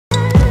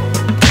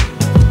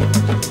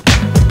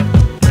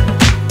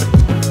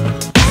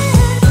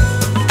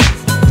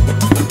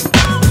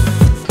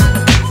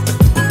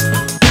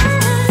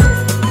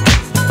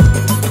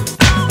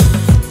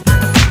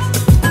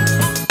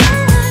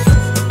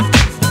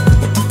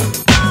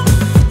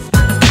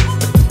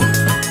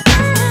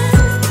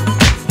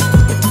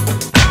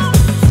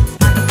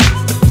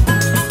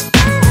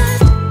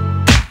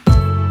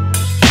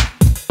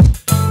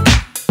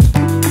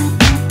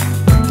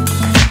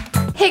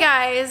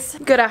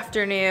good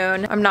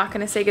afternoon. I'm not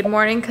gonna say good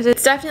morning because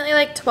it's definitely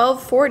like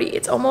 12:40.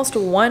 It's almost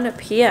 1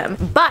 p.m.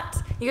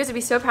 But you guys would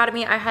be so proud of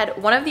me. I had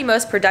one of the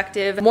most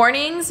productive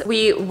mornings.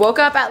 We woke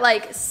up at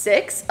like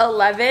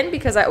 6:11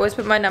 because I always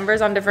put my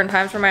numbers on different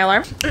times for my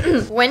alarm.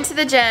 Went to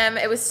the gym.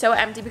 It was so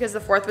empty because the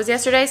 4th was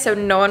yesterday, so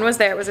no one was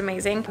there. It was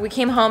amazing. We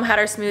came home, had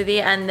our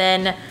smoothie, and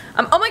then,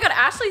 oh my God,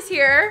 Ashley's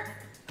here.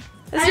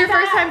 This is your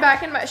first time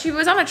back in she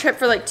was on a trip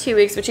for like 2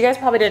 weeks, which you guys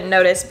probably didn't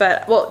notice,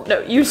 but, well,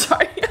 no, you,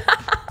 sorry.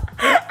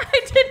 I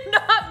did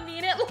not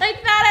mean it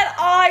like that at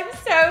all. I'm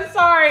so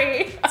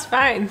sorry. It's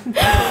fine. I'm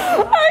so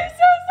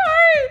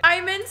sorry.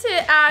 I meant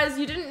it as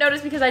you didn't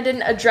notice because I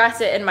didn't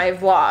address it in my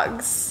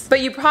vlogs.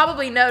 But you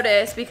probably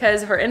noticed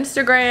because her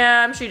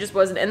Instagram, she just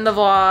wasn't in the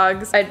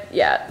vlogs.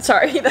 Yeah,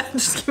 sorry, that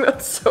just came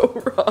out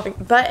so wrong.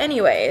 But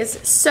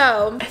anyways,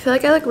 so I feel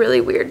like I look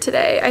really weird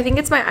today. I think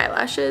it's my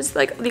eyelashes.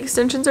 Like the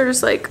extensions are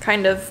just like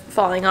kind of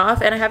falling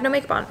off and I have no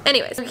makeup on.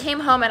 Anyways, I came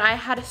home and I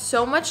had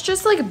so much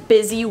just like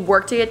busy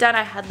work to get done.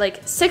 I had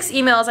like 6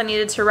 emails I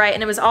needed to write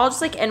and it was all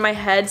just like in my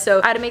head.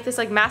 So I had to make this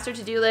like master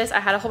to-do list. I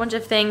had a whole bunch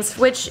of things,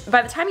 which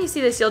by the time you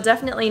see this, you'll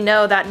definitely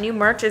know that new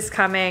merch is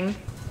coming.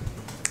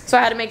 So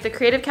I had to make the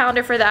creative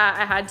calendar for that.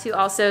 I had to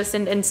also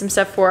send in some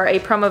stuff for a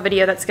promo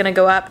video that's gonna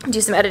go up,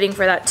 do some editing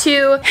for that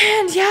too.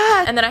 And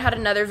yeah, and then I had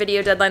another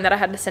video deadline that I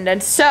had to send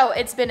in. So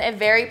it's been a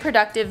very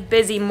productive,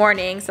 busy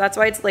morning. So that's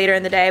why it's later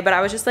in the day, but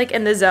I was just like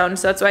in the zone.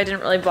 So that's why I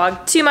didn't really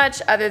vlog too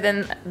much other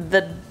than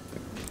the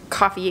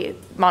coffee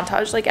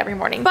montage like every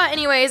morning. But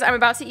anyways, I'm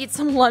about to eat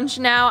some lunch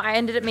now. I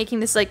ended up making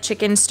this like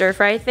chicken stir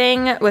fry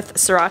thing with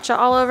sriracha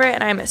all over it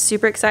and I'm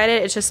super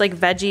excited. It's just like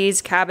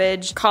veggies,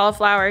 cabbage,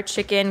 cauliflower,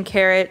 chicken,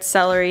 carrot,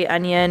 celery,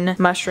 onion,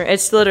 mushroom.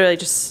 It's literally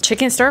just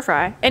chicken stir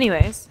fry.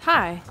 Anyways,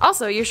 hi.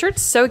 Also, your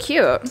shirt's so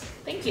cute.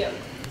 Thank you.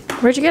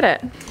 Where'd you get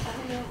it?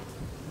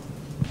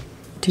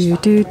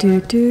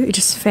 You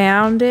just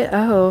found it.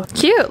 Oh,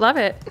 cute. Love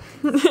it.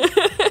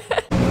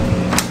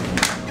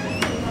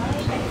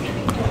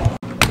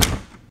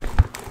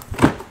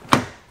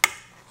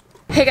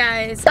 Hey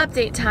guys,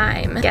 update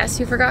time. Guess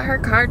who forgot her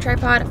car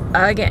tripod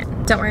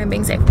again? Don't worry, I'm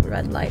being safe.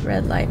 Red light,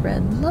 red light,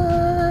 red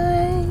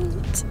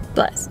light.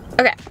 Bless.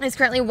 Okay, it's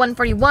currently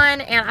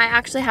 1:41 and I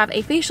actually have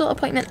a facial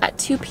appointment at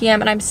 2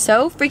 p.m. and I'm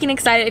so freaking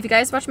excited. If you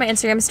guys watch my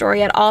Instagram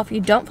story at all, if you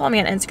don't follow me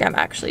on Instagram,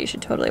 actually, you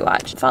should totally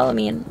follow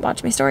me and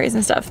watch my stories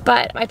and stuff.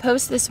 But I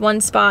post this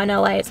one spa in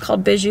LA. It's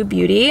called Bijou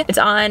Beauty. It's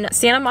on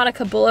Santa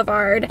Monica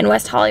Boulevard in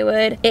West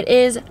Hollywood. It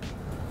is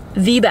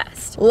the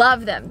best.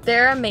 Love them.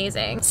 They're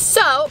amazing.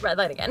 So, red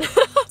light again.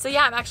 So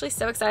yeah, I'm actually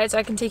so excited so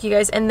I can take you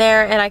guys in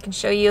there and I can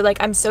show you, like,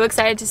 I'm so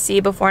excited to see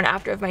before and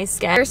after of my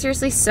skin. They're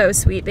seriously so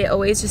sweet. They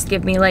always just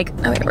give me like,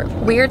 oh wait,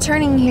 we're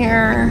turning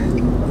here.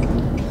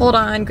 Hold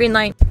on, green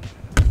light.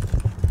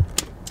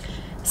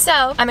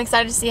 So, I'm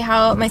excited to see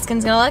how my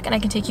skin's gonna look and I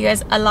can take you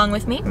guys along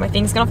with me. My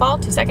thing's gonna fall,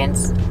 2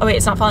 seconds. Oh wait,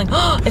 it's not falling.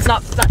 It's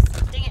not,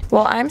 dang it.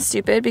 Well, I'm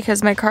stupid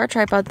because my car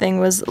tripod thing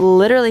was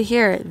literally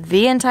here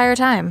the entire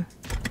time.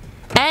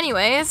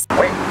 Anyways,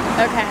 okay.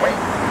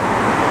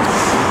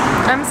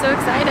 I'm so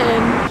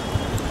excited.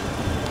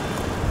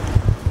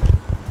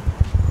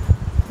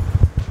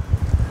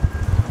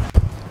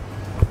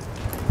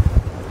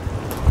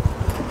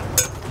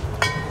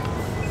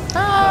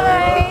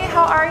 Hi,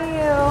 how are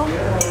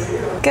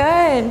you?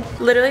 Good.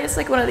 Literally, it's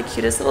like one of the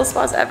cutest little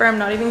spas ever. I'm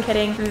not even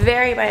kidding.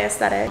 Very my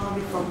aesthetic. I'll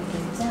be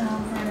focusing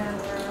down for an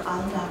hour.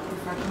 I'll knock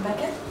before I come back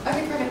in.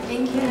 Okay, perfect.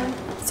 Thank you.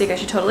 So you guys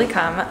should totally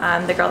come.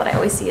 The girl that I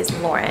always see is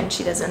Lauren.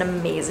 She does an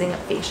amazing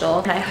facial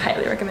and I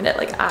highly recommend it.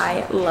 Like,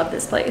 I love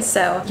this place.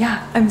 So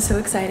yeah, I'm so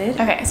excited.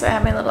 Okay, so I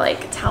have my little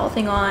like towel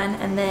thing on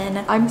and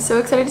then I'm so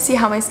excited to see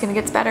how my skin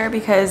gets better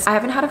because I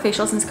haven't had a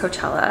facial since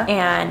Coachella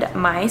and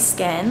my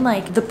skin,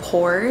 like the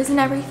pores and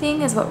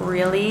everything is what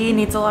really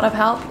needs a lot of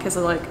help because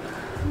of like,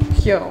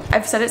 yo,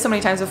 I've said it so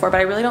many times before,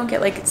 but I really don't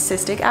get like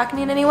cystic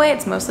acne in any way.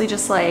 It's mostly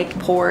just like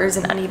pores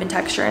and uneven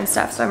texture and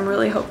stuff. So I'm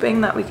really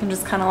hoping that we can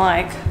just kind of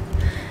like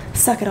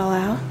suck it all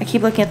out. I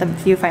keep looking at the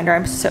viewfinder,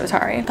 I'm so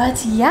sorry.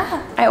 But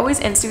yeah, I always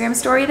Instagram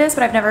story this,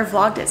 but I've never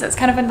vlogged it, so it's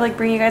kind of fun to like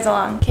bring you guys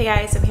along. Okay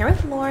guys, I'm here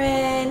with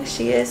Lauren.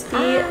 She is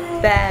the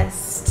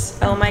best.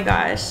 Oh my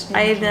gosh.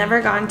 I've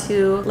never gone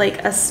to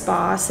like a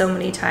spa so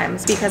many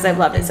times because I've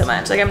loved it so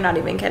much. Like, I'm not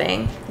even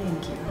kidding.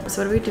 Thank you.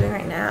 So what are we doing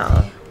right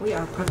now? We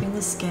are prepping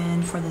the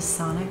skin for the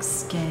Sonic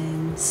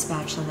Skin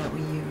spatula that we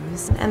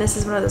use. And this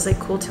is one of those like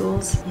cool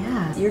tools.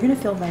 Yeah, you're gonna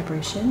feel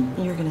vibration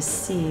and you're gonna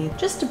see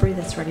just debris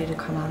that's ready to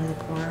come out of the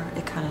pore.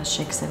 It kind of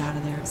shakes it out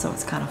of there, so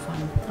it's kind of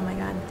fun. Oh my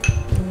god.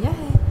 Yay.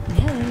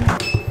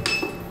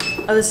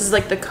 Yay. Oh, this is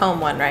like the comb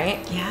one, right?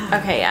 Yeah.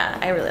 Okay, yeah,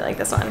 I really like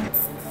this one.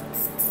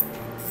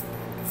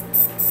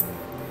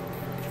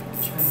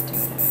 Try to do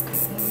it at a good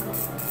angle.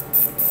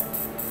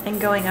 And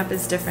going up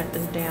is different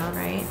than down,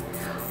 right?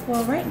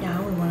 Well, right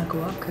now we want to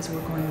go up because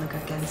we're going like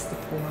against the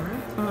pore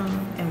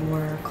and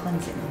we're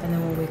cleansing. And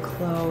then when we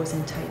close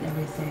and tighten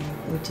everything,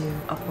 we do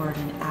upward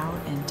and out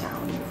and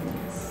down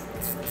movements.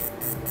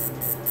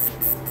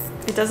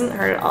 It doesn't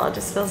hurt at all. It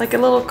just feels like a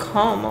little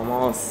comb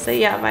almost. So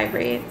yeah,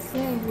 vibrates.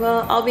 Yeah,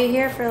 well, I'll be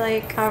here for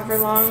like however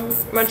long,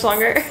 much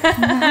longer.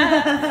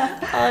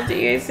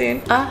 to you guys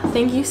soon.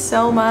 Thank you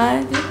so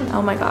much.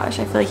 Oh my gosh,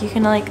 I feel like you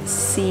can like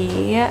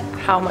see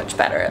how much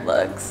better it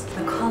looks.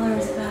 The color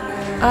is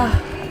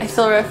better. I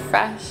feel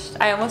refreshed.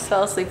 I almost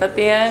fell asleep at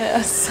the end. It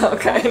was so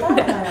good.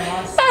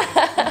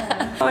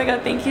 Oh my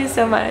god, thank you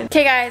so much.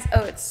 Okay guys,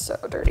 oh, it's so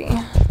dirty.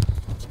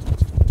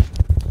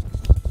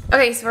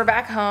 Okay, so we're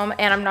back home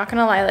and I'm not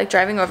gonna lie, like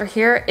driving over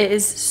here, it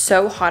is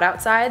so hot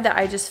outside that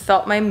I just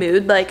felt my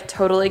mood like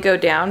totally go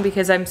down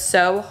because I'm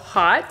so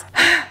hot.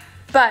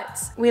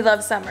 But we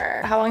love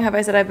summer. How long have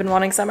I said I've been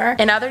wanting summer?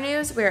 In other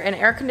news, we're in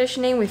air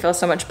conditioning. We feel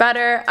so much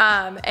better.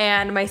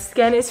 And my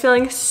skin is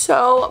feeling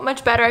so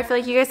much better. I feel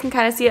like you guys can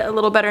kind of see it a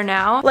little better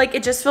now. Like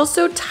it just feels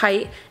so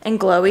tight and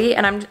glowy.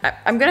 And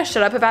I'm gonna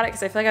shut up about it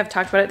because I feel like I've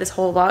talked about it this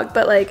whole vlog,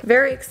 but like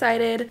very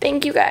excited.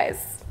 Thank you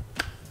guys.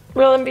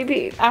 Real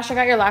MVP. Ash, I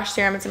got your lash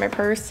serum. It's in my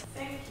purse.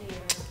 Thank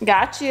you.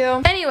 Got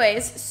you.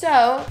 Anyways,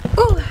 so,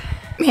 ooh.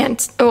 Man,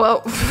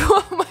 whoa,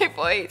 my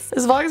voice.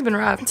 This vlog has been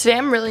rough. Today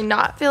I'm really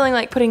not feeling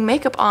like putting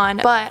makeup on,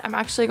 but I'm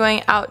actually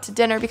going out to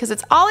dinner because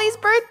it's Ollie's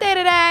birthday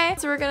today.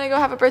 So we're gonna go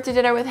have a birthday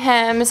dinner with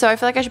him. So I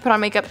feel like I should put on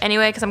makeup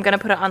anyway because I'm gonna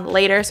put it on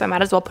later, so I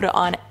might as well put it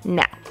on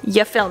now.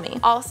 You feel me?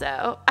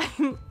 Also,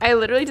 I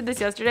literally did this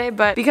yesterday,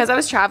 but because I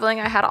was traveling,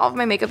 I had all of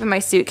my makeup in my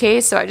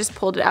suitcase, so I just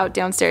pulled it out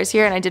downstairs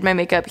here and I did my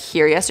makeup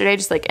here yesterday,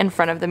 just like in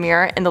front of the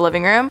mirror in the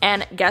living room.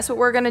 And guess what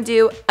we're gonna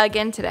do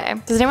again today?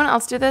 Does anyone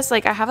else do this?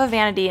 Like I have a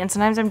vanity and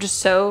sometimes I'm just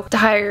so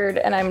tired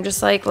and I'm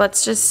just like,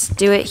 let's just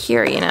do it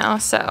here, you know?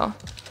 So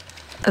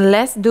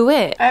let's do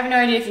it. I have no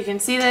idea if you can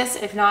see this.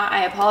 If not,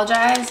 I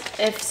apologize.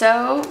 If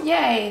so,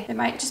 yay. It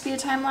might just be a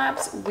time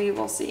lapse. We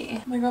will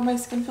see. Oh my god, my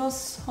skin feels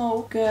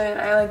so good.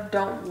 I like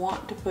don't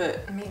want to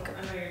put makeup.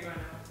 I know you're going out.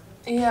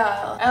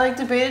 Yeah, I like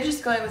debated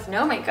just going with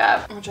no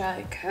makeup, which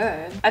I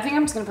could. I think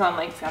I'm just gonna put on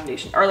like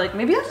foundation or like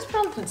maybe I'll just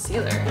put on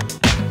concealer.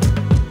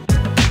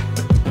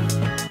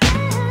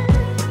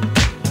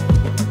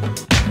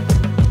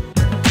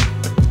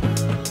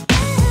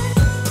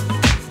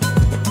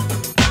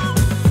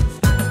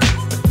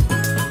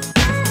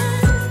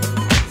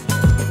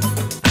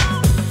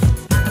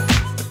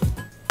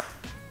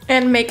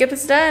 And makeup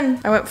is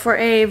done. I went for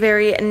a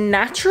very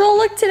natural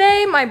look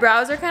today. My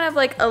brows are kind of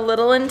like a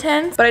little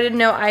intense, but I did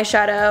no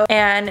eyeshadow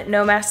and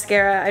no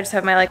mascara. I just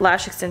have my like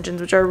lash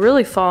extensions, which are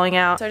really falling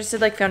out. So I just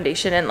did like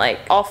foundation and like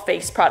all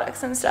face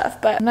products and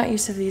stuff, but I'm not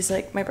used to these.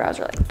 Like my brows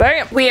are like,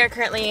 bam. We are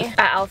currently at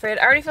Alfred.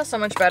 I already feel so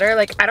much better.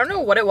 Like I don't know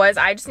what it was.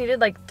 I just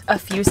needed like a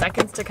few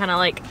seconds to kind of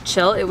like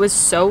chill. It was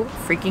so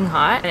freaking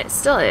hot and it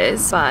still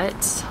is, but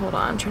hold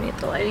on, I'm trying to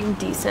get the lighting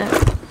decent.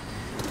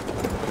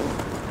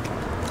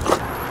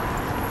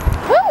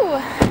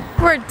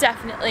 We're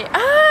definitely,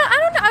 I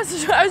don't know, I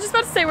was just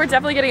about to say we're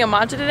definitely getting a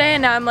matcha today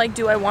and now I'm like,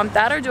 do I want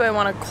that or do I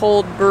want a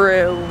cold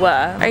brew?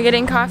 Are you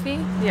getting coffee?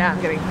 Yeah,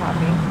 I'm getting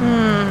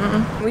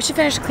coffee. We should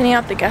finish cleaning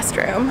out the guest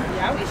room.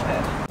 Yeah, we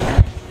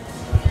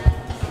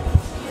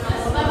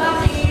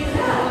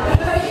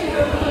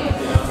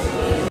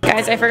should.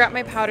 Guys, I forgot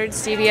my powdered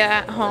stevia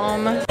at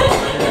home.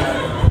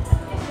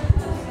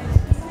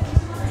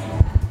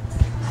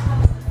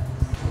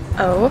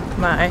 Oh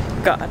my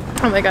god.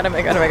 Oh my god, oh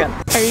my god, oh my god.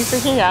 Are you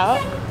freaking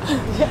out?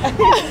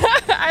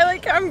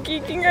 I'm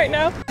geeking right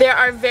now. There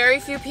are very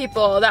few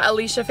people that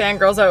Alisha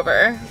fangirls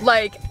over.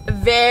 Like,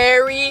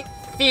 very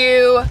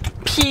few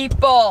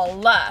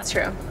people. That's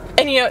true.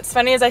 And you know what's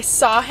funny is I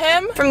saw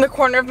him from the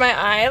corner of my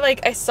eye.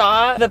 Like I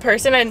saw the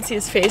person, I didn't see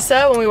his face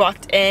though when we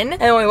walked in.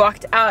 And when we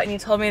walked out and you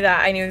told me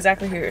that, I knew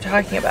exactly who you were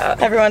talking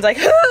about. Everyone's like,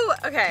 who?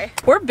 Okay.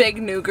 We're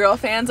big New Girl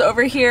fans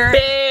over here.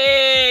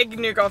 Big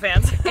New Girl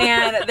fans.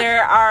 And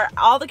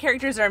all the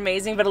characters are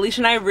amazing, but Alisha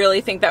and I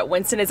really think that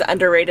Winston is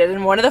underrated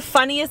and one of the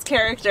funniest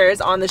characters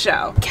on the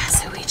show.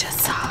 Guess who we just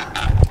saw?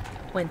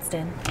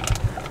 Winston.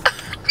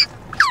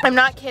 I'm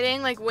not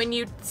kidding, like when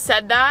you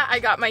said that, I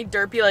got my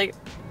derpy like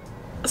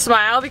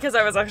smile because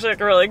I was actually like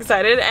really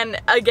excited. And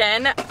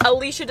again,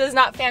 Alisha does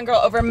not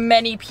fangirl over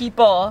many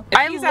people.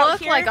 I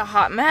look like a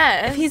hot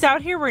mess. If he's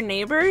out here, we're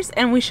neighbors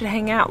and we should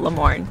hang out,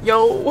 Lamorne.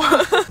 Yo.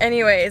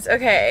 Anyways,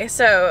 okay,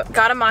 so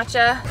got a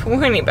matcha.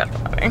 We need better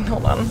lighting.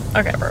 Hold on.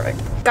 Okay, perfect.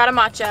 Got a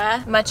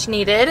matcha, much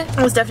needed.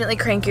 I was definitely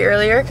cranky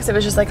earlier because it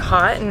was just like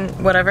hot and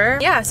whatever.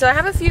 Yeah, so I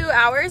have a few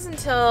hours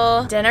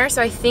until dinner,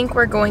 so I think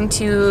we're going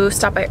to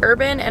stop by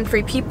Urban and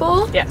Free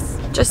People. Yes.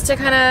 Just to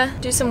kind of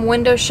do some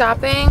window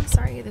shopping.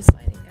 Sorry, this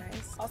lighting,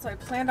 guys. Also, I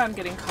planned on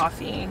getting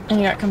coffee.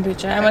 And you got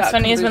kombucha. And what's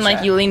funny is when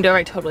like you leaned over,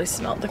 I totally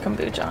smelled the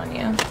kombucha on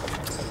you.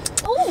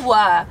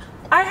 Oh,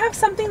 I have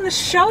something to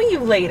show you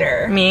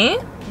later. Me?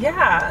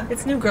 Yeah,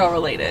 it's New Girl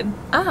related.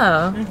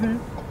 Oh. Mm-hmm.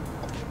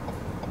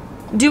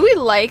 Do we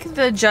like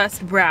the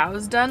just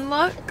brows done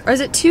look? Or is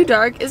it too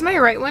dark? Is my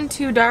right one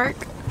too dark?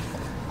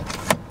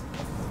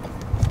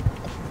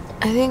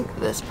 I think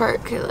this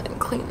part could like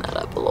clean that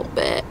up a little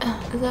bit.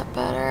 Is that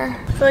better?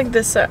 I feel like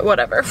this,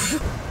 whatever.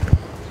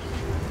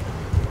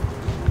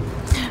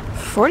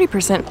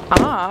 40%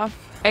 off.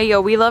 Hey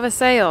yo, we love a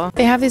sale.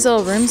 They have these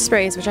little room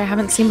sprays, which I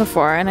haven't seen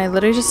before, and I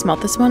literally just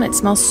smelled this one. It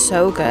smells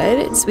so good.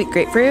 It's sweet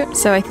grapefruit.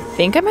 So I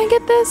think I might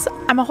get this.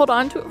 I'm gonna hold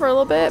on to it for a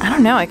little bit. I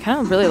don't know, I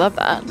kind of really love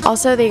that.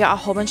 Also, they got a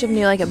whole bunch of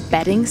new like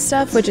bedding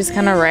stuff, which is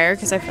kind of rare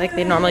because I feel like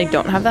they normally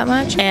don't have that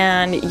much.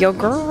 And yo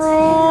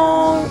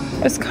girl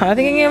was kind of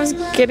thinking I was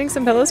getting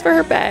some pillows for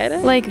her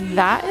bed. Like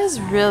that is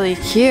really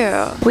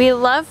cute. We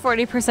love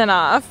 40%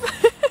 off.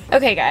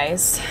 Okay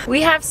guys,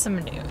 we have some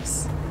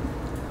news.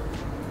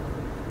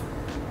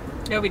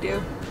 Yeah, we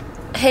do.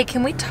 Hey,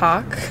 can we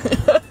talk?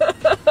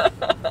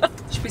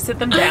 Should we sit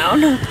them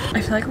down?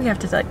 I feel like we have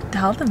to like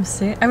tell them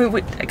soon. I mean,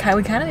 we kind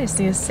of just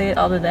need to say it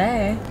all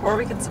today. Or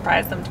we could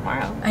surprise them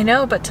tomorrow. I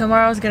know, but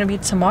tomorrow's gonna be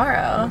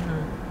tomorrow.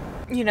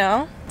 You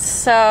know?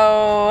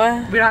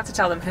 So... We don't have to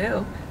tell them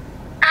who.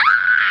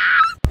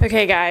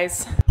 Okay,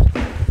 guys.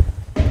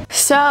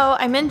 So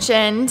I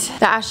mentioned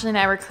that Ashley and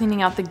I were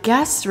cleaning out the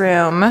guest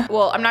room.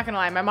 Well, I'm not gonna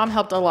lie, my mom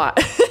helped a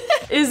lot.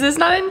 Is this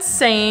not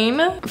insane?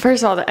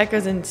 First of all, the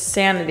echo's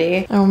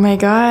insanity. Oh my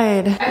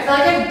God. I feel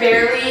like I've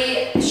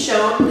barely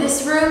shown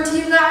this room to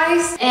you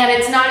guys, and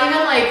it's not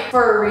even like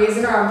for a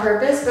reason or on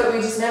purpose, but we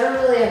just never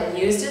really have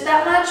used it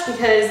that much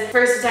because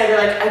first it's either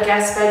like a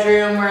guest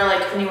bedroom where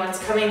like if anyone's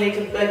coming, they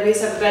could like we used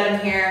to have a bed in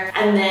here,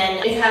 and then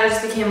it kind of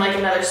just became like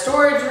another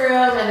storage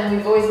room, and then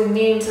we've always been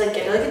needing to like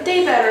get like a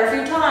day bed or a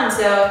futon,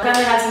 so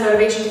finally had some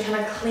motivation to kind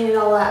of clean it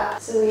all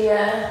up. So we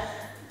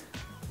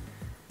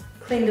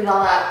cleaned it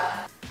all up.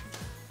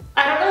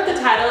 I don't know what the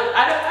title,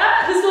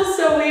 this feels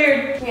so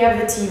weird. We have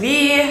the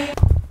TV,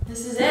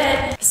 this is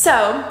it.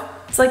 So,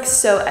 it's like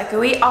so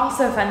echoey.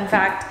 Also, fun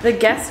fact, the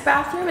guest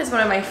bathroom is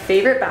one of my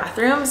favorite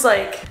bathrooms,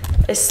 like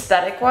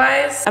aesthetic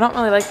wise. I don't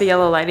really like the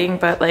yellow lighting,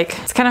 but like,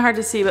 it's kind of hard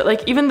to see, but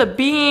like even the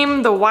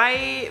beam, the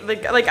white,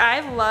 like I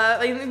love,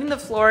 like even the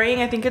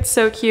flooring, I think it's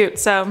so cute.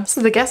 So, this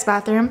is the guest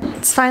bathroom.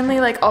 It's finally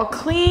like all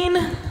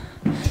clean.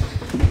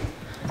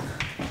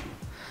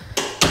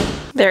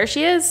 There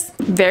she is,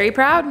 very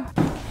proud.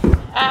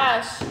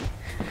 Ash,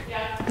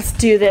 yeah. Let's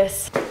do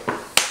this.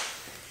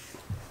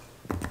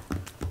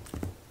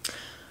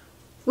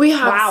 We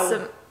have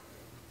some.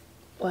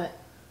 What?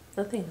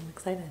 Nothing, I'm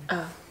excited.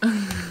 Oh.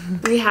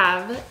 We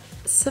have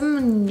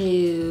some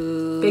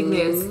news. Big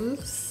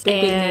news.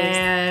 Big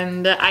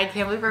and I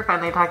can't believe we're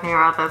finally talking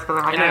about this because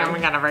I'm like, oh my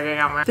God, I'm breaking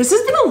out. This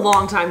has been a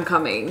long time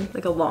coming.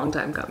 Like a long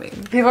time coming.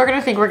 People are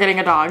gonna think we're getting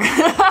a dog.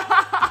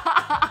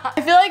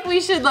 I feel like we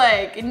should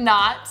like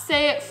not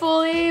say it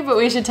fully, but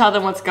we should tell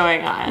them what's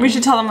going on. We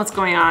should tell them what's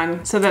going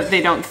on so that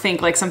they don't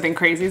think like something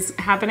crazy is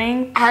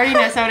happening. I already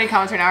know so many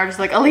comments right now are just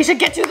like, Alisha,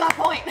 get to that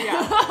point.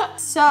 Yeah.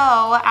 So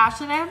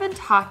Ashley and I have been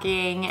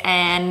talking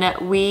and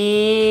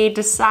we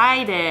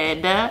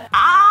decided that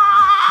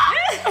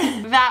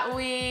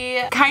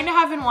we kind of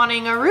have been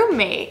wanting a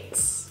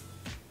roommate.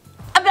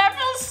 That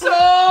feels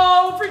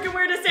so freaking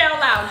weird to say out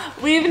loud.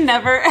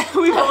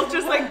 We both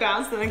just like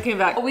bounced and then came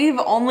back. We've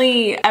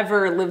only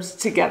ever lived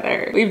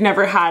together. We've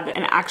never had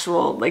an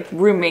actual like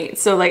roommate.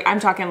 So like, I'm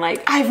talking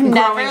like, I've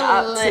never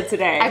up to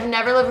today. I've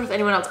never lived with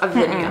anyone else other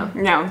than you.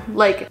 No.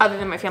 Like, other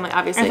than my family,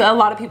 obviously. A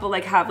lot of people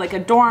like have like a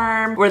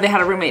dorm where they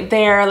had a roommate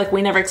there. Like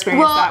we never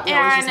experienced that. We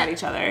always just had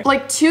each other.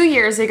 Like 2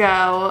 years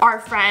ago, our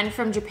friend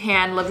from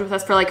Japan lived with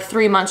us for like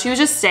 3 months. She was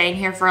just staying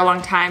here for a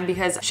long time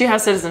because she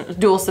has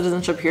dual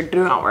citizenship here,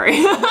 do not worry.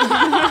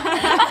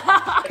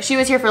 She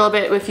was here for a little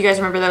bit, if you guys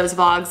remember those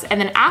vlogs, and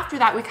then after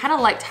that we kind of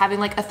liked having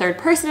like a third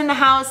person in the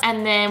house,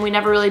 and then we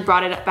never really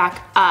brought it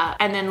back up,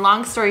 and then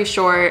long story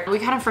short, we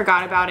kind of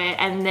forgot about it,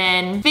 and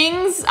then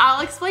things, I'll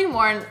explain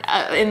more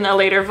in a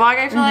later vlog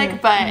I feel like,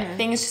 but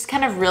things just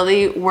kind of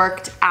really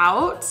worked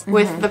out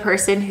with the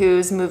person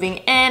who's moving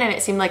in, and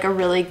it seemed like a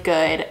really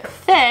good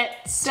fit.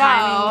 So,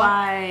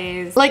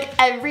 timing-wise, like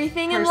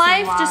everything in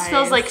life just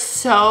feels like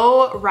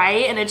so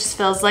right, and it just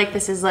feels like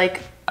this is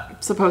like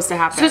supposed to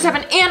happen. Supposed to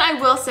happen. And I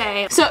will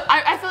say, so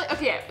I feel like,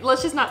 okay,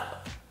 let's just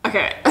not,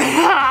 okay.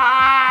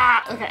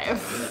 Okay.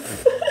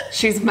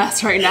 She's a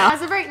mess right now.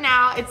 As of right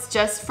now, it's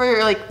just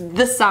for like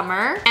the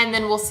summer, and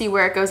then we'll see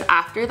where it goes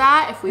after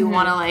that, if we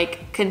want to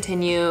like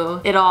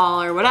continue it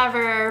all or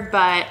whatever,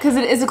 but. Because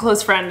it is a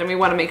close friend and we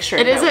want to make sure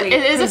it is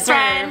a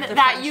friend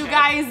that you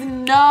guys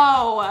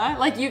know.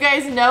 Like you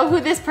guys know who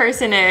this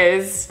person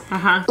is.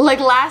 Like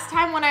last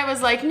time when I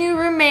was like new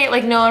roommate,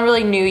 like no one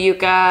really knew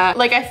Yuka.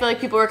 Like I feel like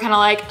people were kind of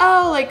like,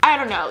 oh, like I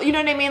don't know. You know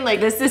what I mean? Like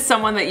this is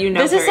someone that you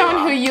know. This is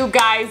someone who you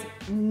guys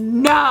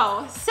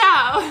know. So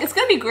it's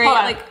gonna be great.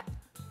 Like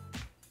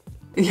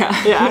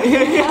yeah.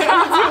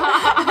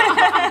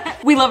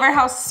 We love our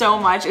house so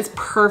much. It's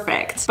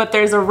perfect. But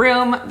there's a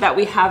room that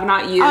we have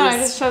not used. Oh, I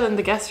just showed them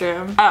the guest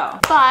room. Oh.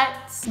 But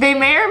they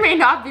may or may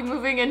not be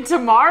moving in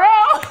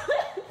tomorrow.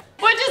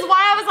 Which is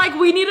why I was like,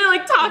 we need to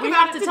like talk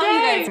about it today. Tell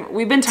you guys,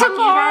 we've been talking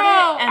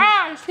about it,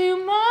 and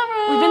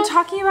tomorrow. We've been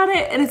talking about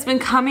it, and it's been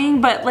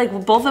coming, but like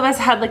both of us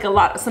had like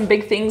some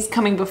big things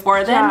coming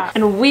before then,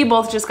 and we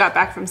both just got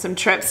back from some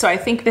trips. So I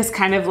think this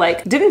kind of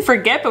like didn't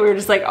forget, but we were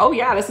just like, oh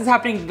yeah, this is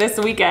happening this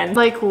weekend.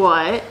 Like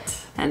what?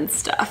 And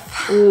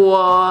stuff. What?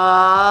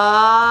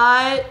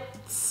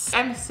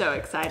 I'm so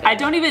excited. I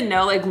don't even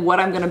know like what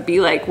I'm gonna be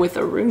like with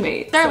a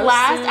roommate. Our So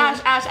last soon.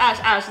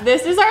 Ash.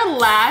 This is our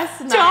last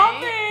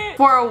Stop night it.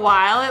 for a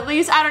while at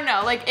least. I don't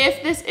know. Like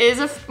if this is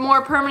a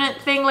more permanent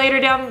thing later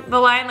down the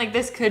line, like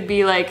this could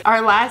be like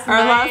our last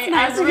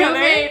night as together.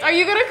 roommates. Are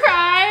you gonna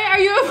cry? Are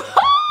you?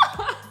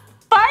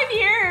 5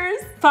 years.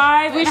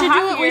 5 We and a should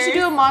half do. We years. should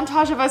do a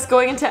montage of us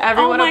going into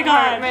every Oh one my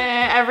God.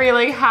 apartment, every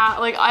like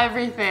like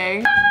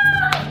everything.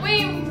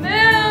 We moved.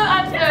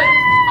 I'm so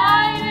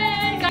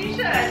excited.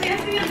 Alisha, I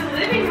can't see in the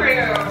living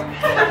room.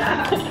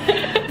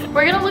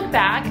 We're gonna look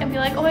back and be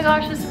like, oh my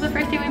gosh, this is the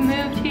first day we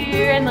moved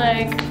here, and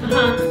like,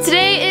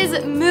 today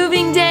is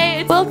moving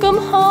day. Welcome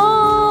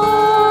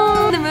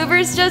home. The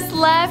movers just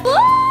left.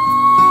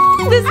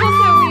 This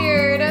was so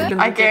weird.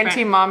 I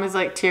guarantee mom is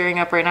like tearing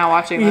up right now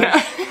watching this.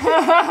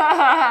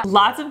 Yeah.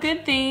 Lots of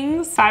good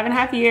things.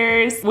 5.5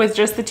 years with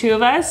just the two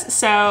of us.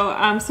 So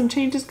some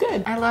change is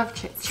good. I love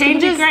change. gonna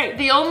Change be is great.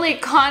 the only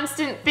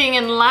constant thing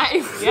in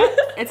life. Yeah,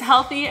 it's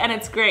healthy and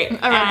it's great.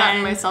 I read that in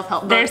And my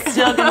self-help book. There's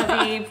still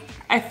gonna be,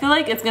 I feel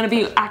like it's gonna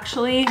be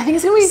actually, I think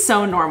it's gonna be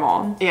so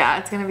normal. Yeah,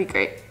 it's gonna be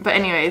great. But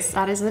anyways,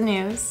 that is the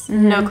news.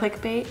 No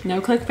clickbait.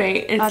 No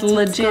clickbait. It's That's what's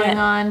legit. going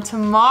on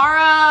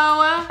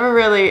tomorrow. We're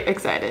really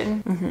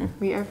excited.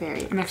 We are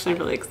very. I'm actually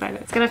really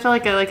excited. It's gonna feel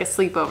like a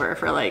sleepover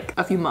for like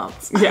a few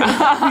months. Yeah.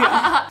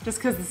 Yeah. Just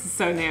because this is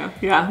so new.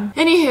 Yeah.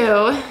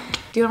 Anywho,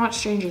 do you want to watch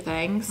Stranger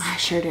Things? I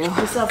sure do. We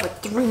still have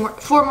like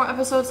 4 more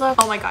episodes left.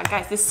 Oh my god,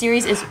 guys, this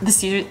series is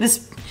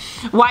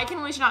why can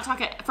Alisha not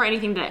talk for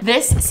anything today?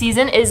 This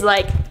season is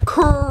like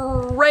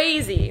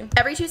crazy.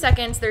 Every 2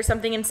 seconds, there's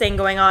something insane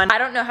going on. I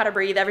don't know how to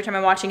breathe every time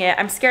I'm watching it.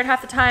 I'm scared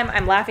half the time.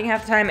 I'm laughing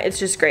half the time. It's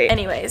just great.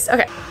 Anyways,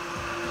 okay.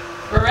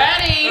 We're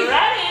ready. We're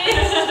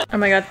ready. Oh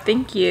my god,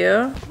 thank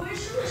you.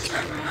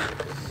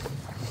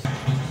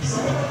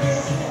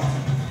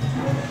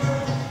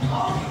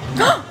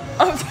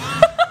 Oh,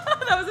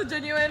 that was a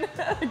genuine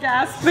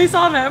gasp. They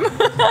saw them.